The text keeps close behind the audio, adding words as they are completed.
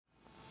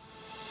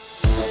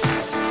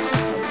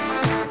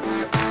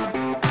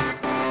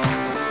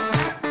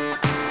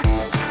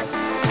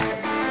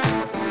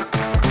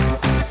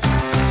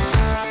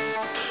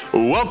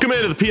Welcome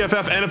into the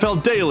PFF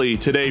NFL Daily.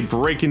 Today,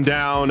 breaking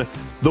down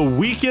the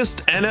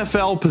weakest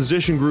NFL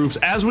position groups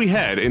as we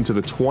head into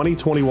the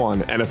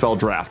 2021 NFL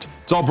Draft.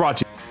 It's all brought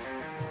to you.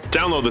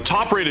 Download the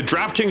top-rated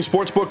DraftKings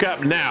Sportsbook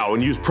app now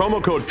and use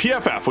promo code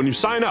PFF when you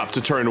sign up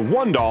to turn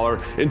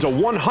 $1 into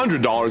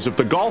 $100 if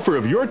the golfer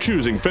of your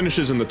choosing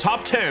finishes in the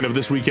top 10 of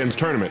this weekend's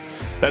tournament.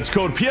 That's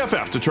code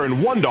PFF to turn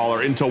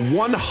 $1 into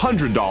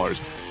 $100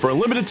 for a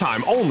limited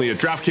time only at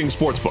DraftKings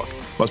Sportsbook.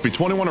 Must be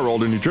 21 or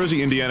older, New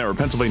Jersey, Indiana, or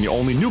Pennsylvania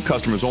only. New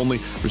customers only.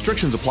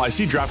 Restrictions apply.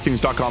 See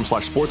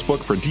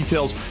DraftKings.com/sportsbook for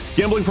details.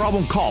 Gambling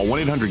problem? Call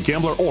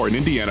 1-800-GAMBLER or in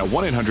Indiana,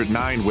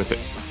 1-800-9-WITH-IT.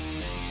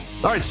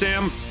 All right,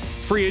 Sam.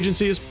 Free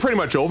agency is pretty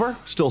much over.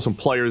 Still some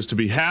players to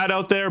be had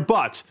out there,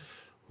 but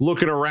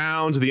looking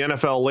around the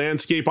NFL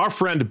landscape, our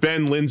friend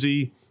Ben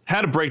Lindsay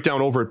had a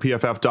breakdown over at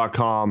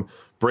PFF.com,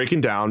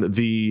 breaking down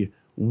the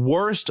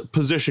worst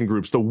position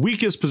groups, the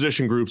weakest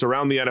position groups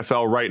around the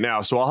NFL right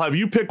now. So I'll have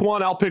you pick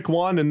one, I'll pick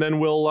one, and then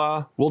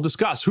we'll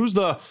discuss what's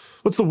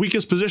the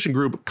weakest position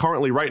group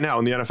currently right now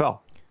in the NFL.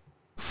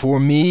 For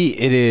me,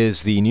 it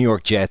is the New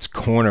York Jets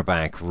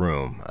cornerback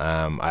room.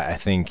 I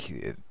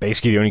think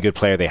basically the only good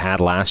player they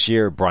had last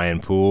year, Brian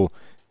Poole,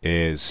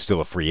 is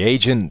still a free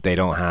agent. They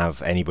don't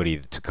have anybody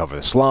to cover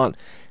the slot.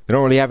 They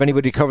don't really have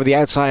anybody to cover the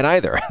outside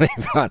either.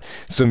 They've got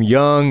some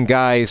young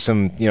guys,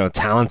 some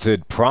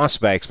talented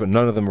prospects, but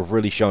none of them have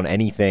really shown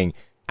anything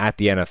at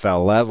the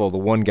NFL level. The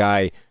one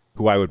guy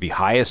who I would be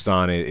highest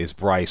on is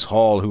Bryce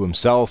Hall, who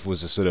himself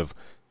was a sort of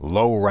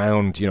low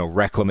round,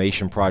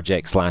 reclamation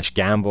project /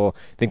 gamble.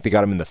 I think they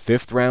got him in the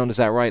 5th round. Is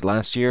that right?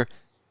 Last year,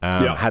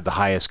 had the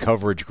highest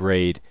coverage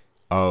grade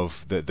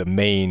of the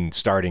main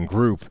starting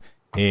group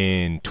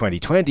in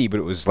 2020, but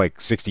it was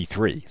like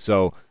 63.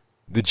 So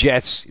the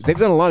Jets, they've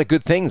done a lot of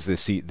good things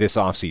this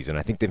offseason.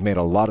 I think they've made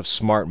a lot of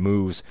smart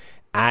moves,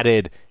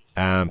 added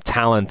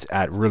talent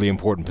at really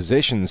important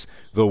positions.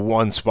 The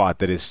one spot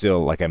that is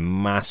still like a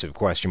massive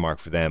question mark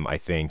for them, I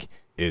think,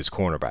 is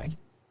cornerback.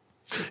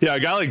 Yeah, a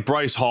guy like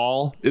Bryce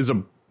Hall is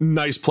a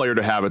nice player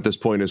to have at this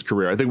point in his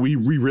career. I think we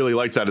really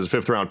liked that as a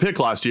 5th round pick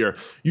last year.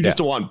 You just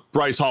don't want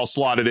Bryce Hall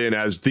slotted in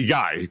as the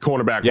guy,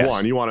 cornerback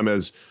 1. You want him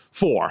as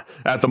 4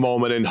 at the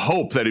moment and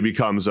hope that he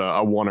becomes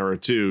a 1 or a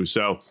 2.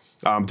 So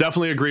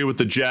definitely agree with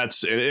the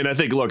Jets. And I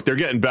think, look, they're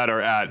getting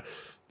better at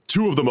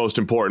 2 of the most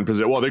important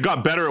positions. Well, they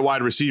got better at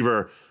wide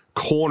receiver.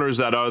 Corners,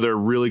 that other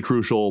really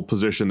crucial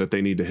position that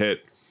they need to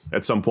hit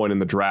at some point in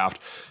the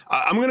draft.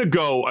 I'm going to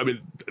go,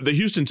 the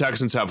Houston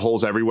Texans have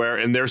holes everywhere,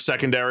 and their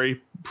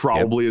secondary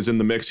probably is in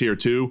the mix here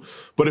too.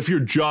 But if you're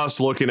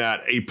just looking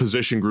at a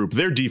position group,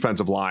 their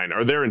defensive line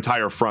or their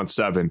entire front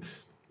 7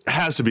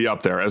 has to be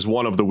up there as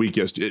one of the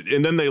weakest.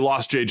 And then they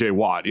lost J.J.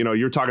 Watt.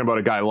 You're talking about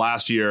a guy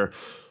last year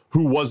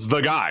who was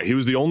the guy. He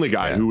was the only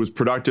guy who was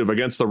productive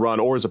against the run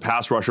or as a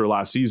pass rusher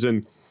last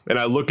season. And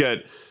I look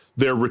at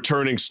their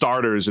returning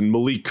starters and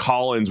Malik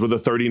Collins with a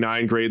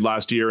 39 grade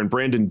last year and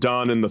Brandon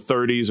Dunn in the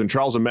 30s and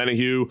Charles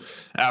Omenihu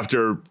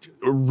after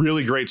a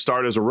really great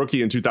start as a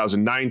rookie in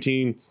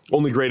 2019,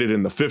 only graded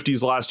in the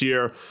 50s last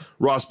year.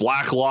 Ross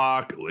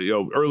Blacklock,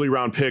 early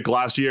round pick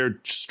last year,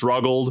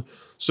 struggled.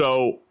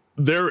 So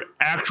their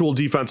actual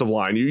defensive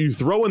line, you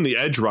throw in the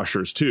edge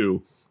rushers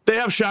too. They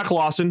have Shaq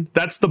Lawson.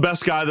 That's the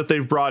best guy that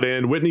they've brought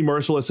in. Whitney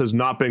Merciless has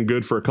not been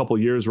good for a couple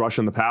years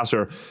rushing the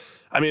passer.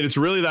 It's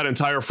really that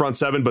entire front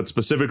 7, but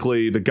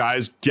specifically the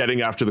guys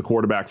getting after the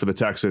quarterback for the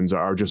Texans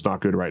are just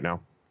not good right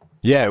now.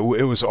 Yeah,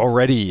 it was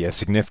already a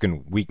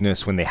significant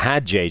weakness when they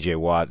had J.J.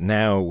 Watt.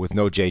 Now, with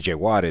no J.J.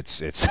 Watt,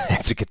 it's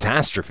a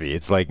catastrophe.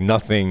 It's like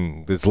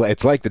nothing.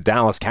 It's like the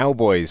Dallas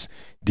Cowboys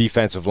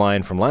defensive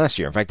line from last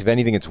year. In fact, if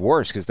anything, it's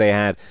worse because they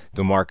had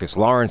DeMarcus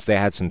Lawrence. They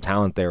had some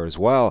talent there as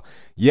well.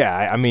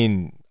 Yeah,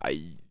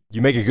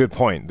 you make a good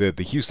point.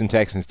 The Houston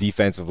Texans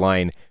defensive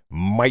line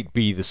might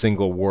be the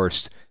single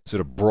worst sort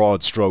of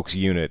broad strokes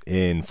unit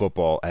in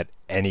football at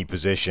any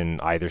position,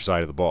 either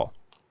side of the ball.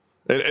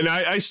 And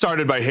I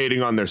started by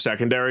hating on their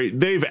secondary.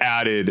 They've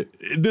added,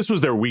 this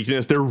was their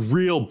weakness, their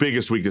real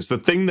biggest weakness, the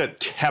thing that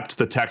kept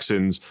the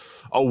Texans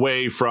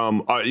away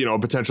from a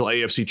potential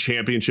AFC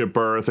championship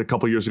berth a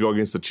couple years ago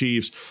against the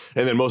Chiefs,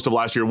 and then most of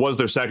last year was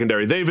their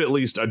secondary. They've at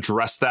least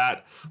addressed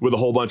that with a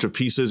whole bunch of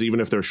pieces, even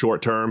if they're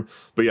short term.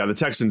 But yeah, the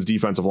Texans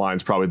defensive line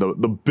is probably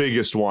the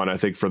biggest one, I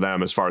think, for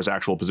them as far as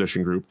actual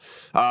position group.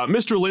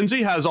 Mr.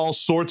 Lindsay has all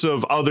sorts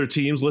of other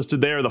teams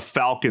listed there: the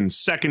Falcons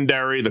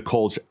secondary, the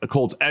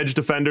Colts edge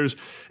defenders.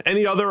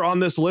 Any other on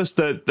this list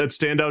that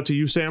stand out to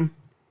you, Sam?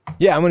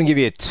 Yeah, I'm going to give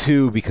you a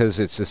 2 because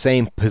it's the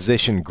same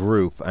position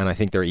group, and I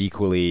think they're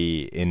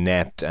equally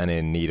inept and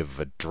in need of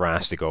a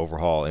drastic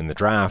overhaul in the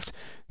draft.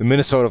 The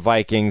Minnesota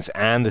Vikings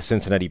and the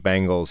Cincinnati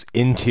Bengals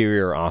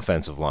interior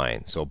offensive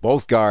line. So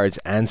both guards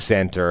and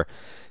center.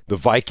 The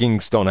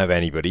Vikings don't have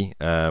anybody.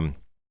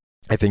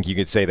 I think you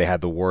could say they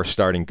had the worst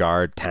starting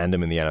guard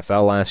tandem in the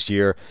NFL last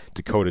year.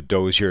 Dakota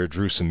Dozier,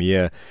 Drew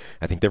Samia.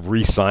 I think they've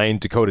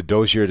re-signed Dakota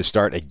Dozier to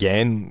start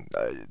again.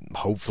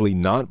 Hopefully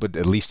not, but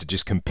at least to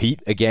just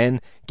compete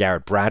again.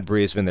 Garrett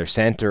Bradbury has been their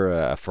center,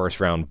 a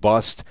first-round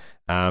bust.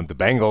 The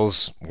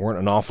Bengals weren't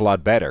an awful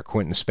lot better.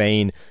 Quinton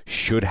Spain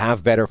should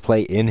have better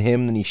play in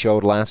him than he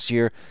showed last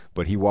year,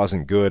 but he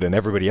wasn't good, and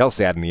everybody else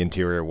they had in the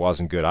interior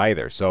wasn't good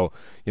either. So,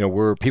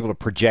 people are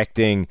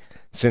projecting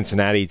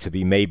Cincinnati to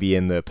be maybe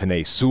in the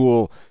Penei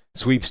Sewell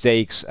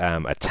sweepstakes,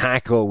 a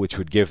tackle, which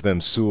would give them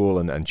Sewell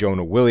and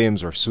Jonah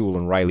Williams, or Sewell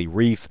and Riley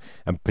Reif,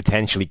 and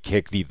potentially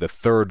kick the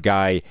third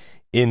guy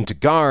into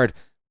guard.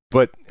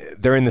 But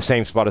they're in the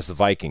same spot as the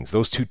Vikings.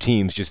 Those two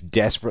teams just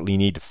desperately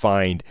need to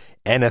find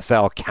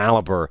NFL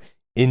caliber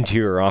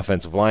interior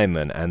offensive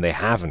linemen, and they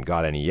haven't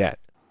got any yet.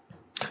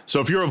 So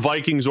if you're a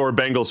Vikings or a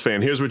Bengals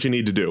fan, here's what you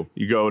need to do.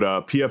 You go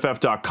to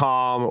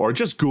pff.com or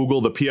just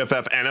Google the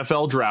PFF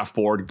NFL draft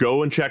board.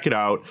 Go and check it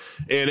out.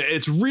 And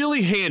it's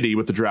really handy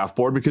with the draft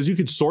board because you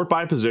can sort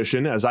by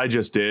position, as I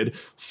just did,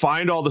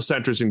 find all the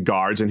centers and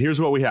guards. And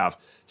here's what we have.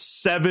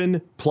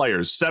 7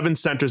 players, 7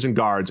 centers and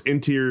guards,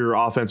 interior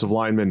offensive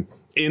linemen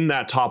in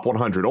that top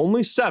 100.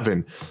 Only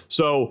 7.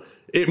 So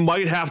it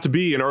might have to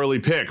be an early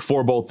pick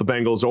for both the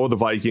Bengals or the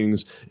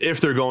Vikings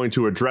if they're going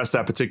to address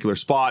that particular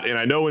spot. And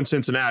I know in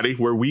Cincinnati,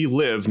 where we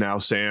live now,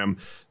 Sam,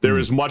 there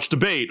is much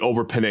debate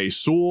over Penei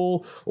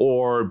Sewell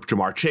or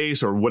Jamar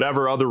Chase or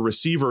whatever other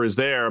receiver is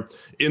there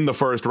in the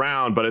first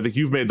round. But I think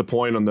you've made the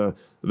point on the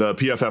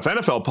PFF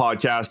NFL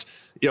podcast,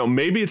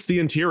 maybe it's the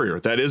interior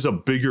that is a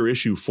bigger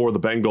issue for the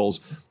Bengals.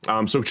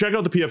 So check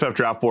out the PFF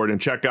draft board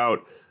and check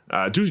out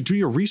do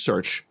your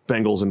research,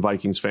 Bengals and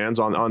Vikings fans,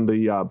 on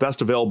the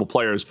best available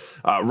players.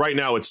 Right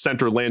now, it's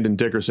center Landon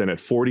Dickerson at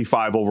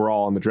 45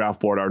 overall on the draft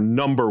board, our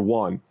number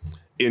 1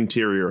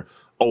 interior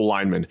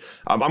O-lineman.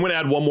 I'm going to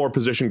add one more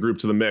position group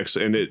to the mix,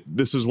 and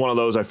this is one of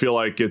those I feel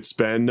like it's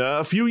been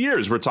a few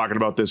years we're talking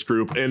about this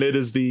group, and it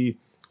is the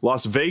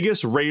Las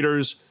Vegas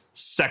Raiders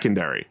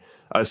secondary.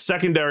 A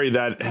secondary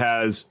that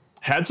has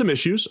had some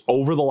issues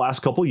over the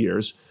last couple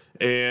years,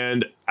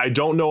 and I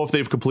don't know if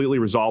they've completely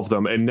resolved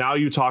them. And now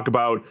you talk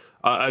about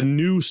a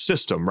new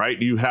system, right?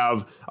 You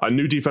have a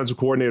new defensive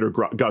coordinator,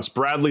 Gus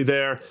Bradley,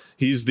 there.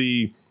 He's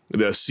the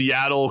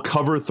Seattle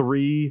cover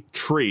 3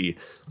 tree.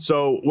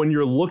 So when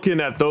you're looking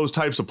at those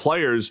types of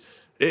players,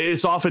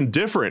 it's often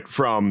different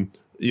from,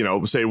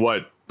 say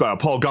what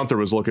Paul Guenther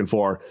was looking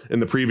for in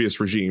the previous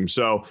regime.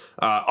 So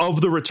of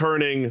the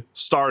returning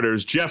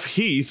starters, Jeff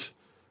Heath,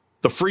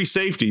 the free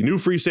safety, new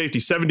free safety,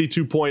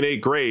 72.8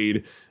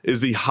 grade,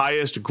 is the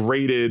highest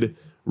graded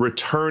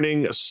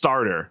returning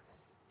starter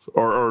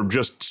or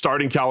just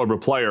starting caliber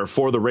player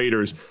for the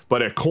Raiders.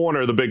 But at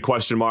corner, the big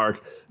question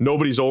mark,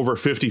 nobody's over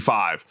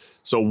 55.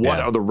 So what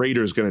are the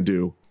Raiders going to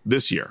do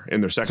this year in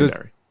their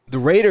secondary? So the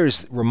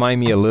Raiders remind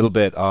me a little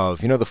bit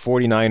of, the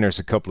 49ers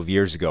a couple of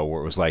years ago,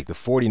 where it was like the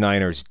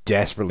 49ers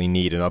desperately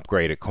need an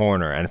upgrade at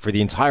corner. And for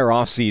the entire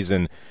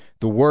offseason,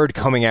 the word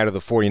coming out of the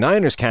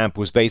 49ers camp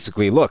was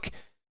basically, look,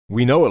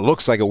 we know it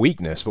looks like a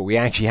weakness, but we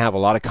actually have a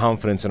lot of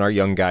confidence in our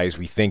young guys.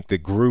 We think the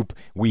group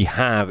we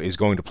have is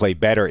going to play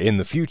better in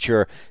the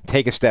future,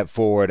 take a step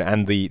forward,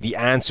 and the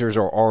answers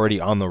are already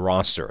on the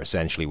roster,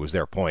 essentially, was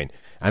their point.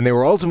 And they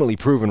were ultimately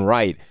proven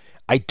right.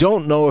 I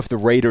don't know if the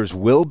Raiders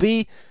will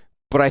be,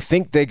 but I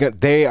think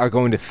they are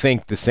going to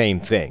think the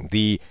same thing.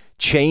 The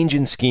change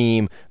in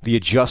scheme, the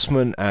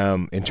adjustment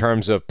in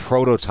terms of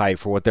prototype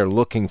for what they're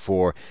looking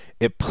for,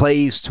 it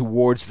plays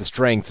towards the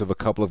strengths of a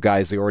couple of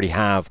guys they already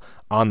have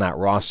on that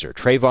roster.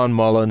 Trayvon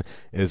Mullen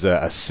is a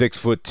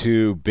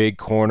 6'2" big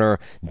corner.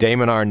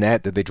 Damon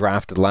Arnett, that they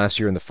drafted last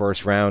year in the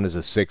first round, is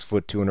a 6',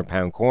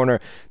 200-pound corner.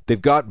 They've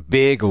got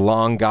big,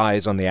 long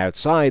guys on the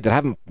outside that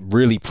haven't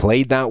really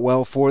played that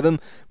well for them,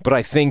 but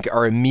I think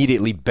are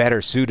immediately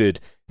better suited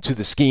to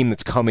the scheme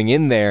that's coming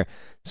in there.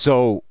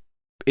 So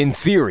in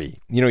theory,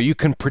 you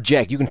can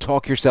project, you can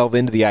talk yourself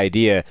into the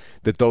idea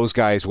that those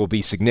guys will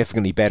be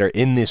significantly better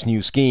in this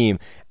new scheme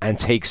and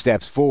take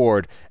steps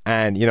forward.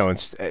 And,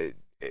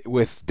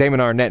 with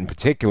Damon Arnett in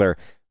particular,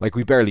 like,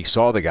 we barely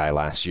saw the guy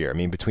last year. I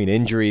mean, between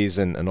injuries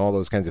and all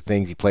those kinds of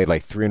things, he played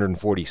like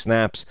 340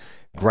 snaps.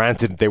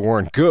 Granted, they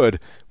weren't good,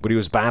 but he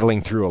was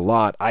battling through a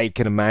lot. I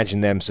can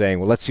imagine them saying,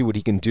 well, let's see what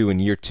he can do in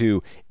year 2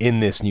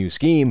 in this new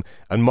scheme.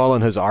 And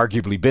Mullen has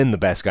arguably been the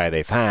best guy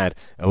they've had.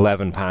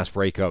 11 pass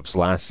breakups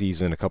last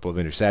season, a couple of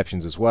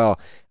interceptions as well.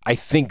 I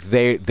think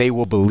they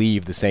will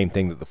believe the same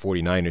thing that the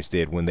 49ers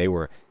did when they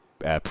were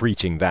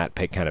preaching that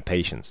kind of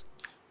patience.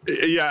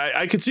 Yeah,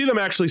 I could see them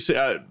actually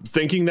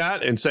thinking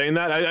that and saying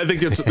that. I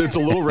think it's a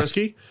little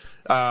risky.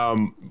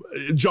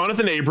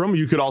 Jonathan Abram,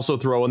 you could also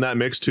throw in that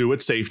mix too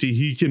at safety.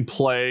 He can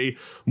play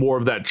more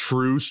of that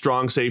true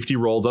strong safety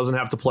role, doesn't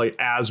have to play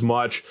as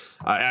much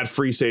at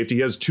free safety.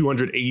 He has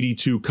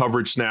 282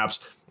 coverage snaps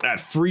at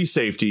free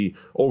safety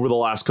over the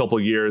last couple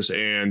of years,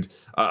 and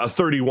a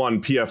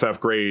 31 PFF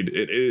grade.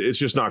 It's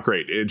just not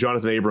great.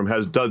 Jonathan Abram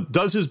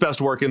does his best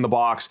work in the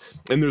box,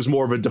 and there's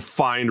more of a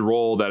defined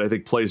role that I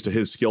think plays to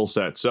his skill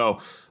set. So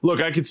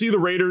look, I could see the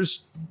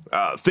Raiders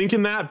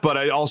thinking that, but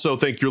I also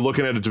think you're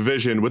looking at a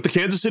division with the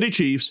Kansas City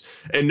Chiefs,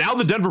 and now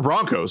the Denver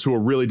Broncos, who are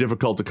really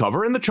difficult to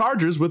cover, and the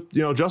Chargers with,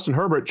 Justin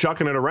Herbert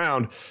chucking it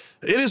around.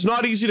 It is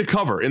not easy to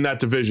cover in that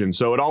division,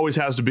 so it always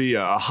has to be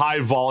a high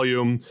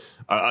volume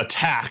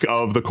attack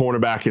of the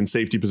cornerback and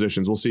safety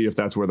positions. We'll see if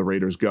that's where the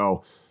Raiders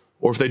go,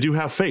 or if they do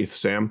have faith.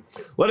 Sam,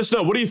 let us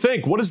know. What do you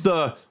think? What is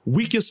the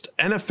weakest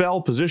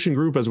NFL position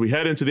group as we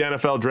head into the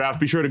NFL draft?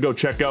 Be sure to go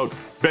check out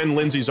Ben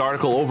Lindsay's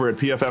article over at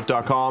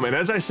pff.com. And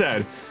as I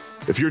said,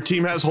 if your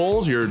team has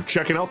holes, you're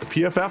checking out the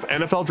PFF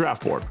NFL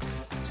Draft Board.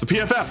 It's the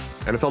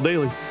PFF NFL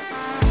Daily.